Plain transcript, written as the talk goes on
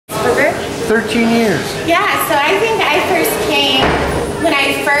13 years. Yeah, so I think I first came when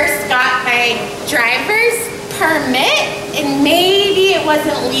I first got my driver's permit, and maybe it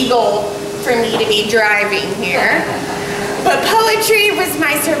wasn't legal for me to be driving here. But poetry was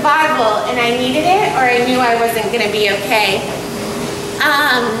my survival, and I needed it, or I knew I wasn't gonna be okay.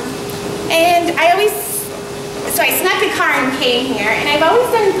 And so I snuck a car and came here, and I've always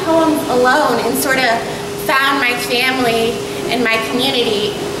done poems alone and sort of found my family and my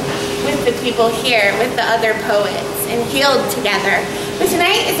community with the people here, with the other poets, and healed together. But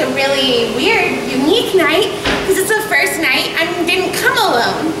tonight is a really weird, unique night, because it's the first night I didn't come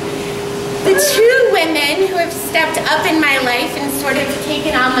alone. The two women who have stepped up in my life and sort of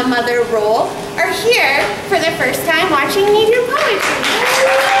taken on the mother role are here for the first time watching me do poetry.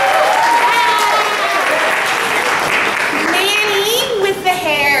 Manny with the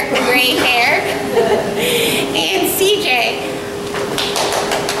hair, the gray hair, and CJ.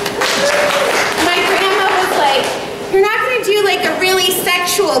 My grandma was like, "You're not gonna do like a really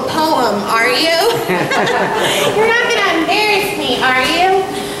sexual poem, are you? You're not gonna embarrass me, are you?"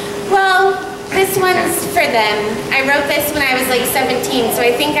 Well, this one's for them. I wrote this when I was like 17, so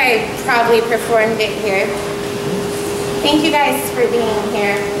I think I probably performed it here. Thank you guys for being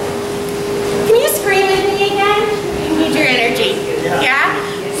here. Can you scream with me again? I need your energy. Yeah?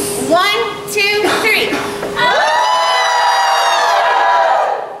 1, 2, 3.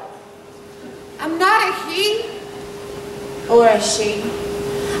 I'm not a he or a she.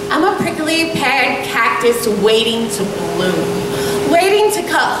 I'm a prickly peared cactus waiting to bloom, waiting to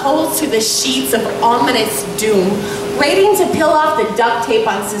cut holes through the sheets of ominous doom, waiting to peel off the duct tape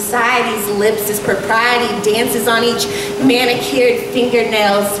on society's lips as propriety dances on each manicured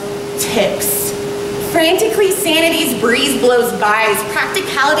fingernail's tips. Frantically, sanity's breeze blows by as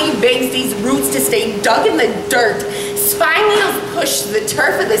practicality begs these roots to stay dug in the dirt. Spine needles push the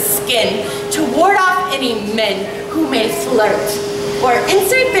turf of the skin to ward off any men who may flirt or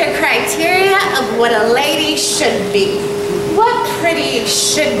insert their criteria of what a lady should be, what pretty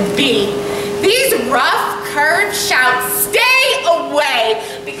should be. These rough, curved shouts, stay away,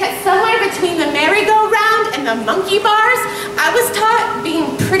 because somewhere between the merry-go-round and the monkey bars, I was taught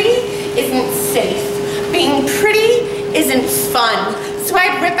being pretty isn't safe. Being pretty isn't fun. So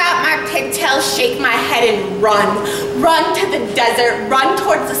I'd rip out my pigtails, shake my head, and run. Run to the desert, run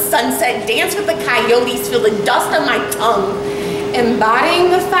towards the sunset, dance with the coyotes, feel the dust on my tongue.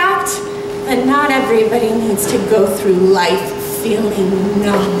 Embodying the fact that not everybody needs to go through life feeling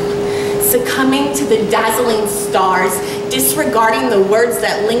numb. Succumbing to the dazzling stars, disregarding the words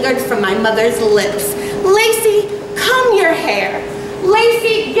that lingered from my mother's lips. Lacey, comb your hair.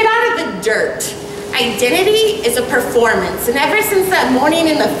 Lacey, get out of the dirt. Identity is a performance, and ever since that morning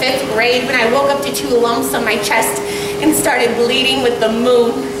in the 5th grade when I woke up to 2 lumps on my chest and started bleeding with the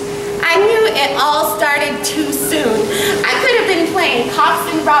moon, I knew it all started too soon. I could have been playing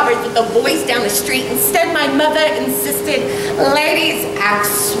cops and robbers with the boys down the street. Instead, my mother insisted, ladies, act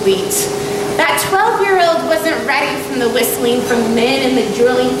sweet. That 12-year-old wasn't ready from the whistling from men and the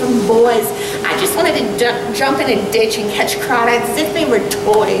drilling from boys. I just wanted to jump in a ditch and catch crawdads as if they were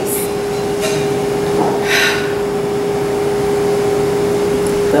toys.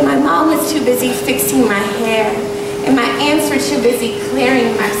 But my mom was too busy fixing my hair, and my aunts were too busy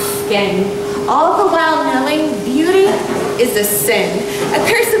clearing my skin, all the while knowing beauty is a sin, a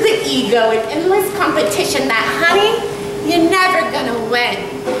curse of the ego, an endless competition that, honey, you're never gonna win.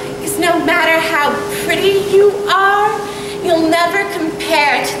 Because no matter how pretty you are, you'll never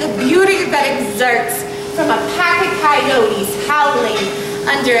compare to the beauty that exerts from a pack of coyotes howling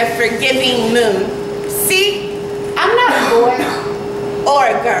under a forgiving moon. See, I'm not a boy or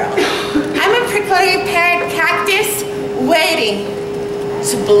a girl. I'm a prickly peared cactus waiting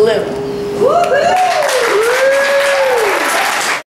to bloom. Woo-hoo!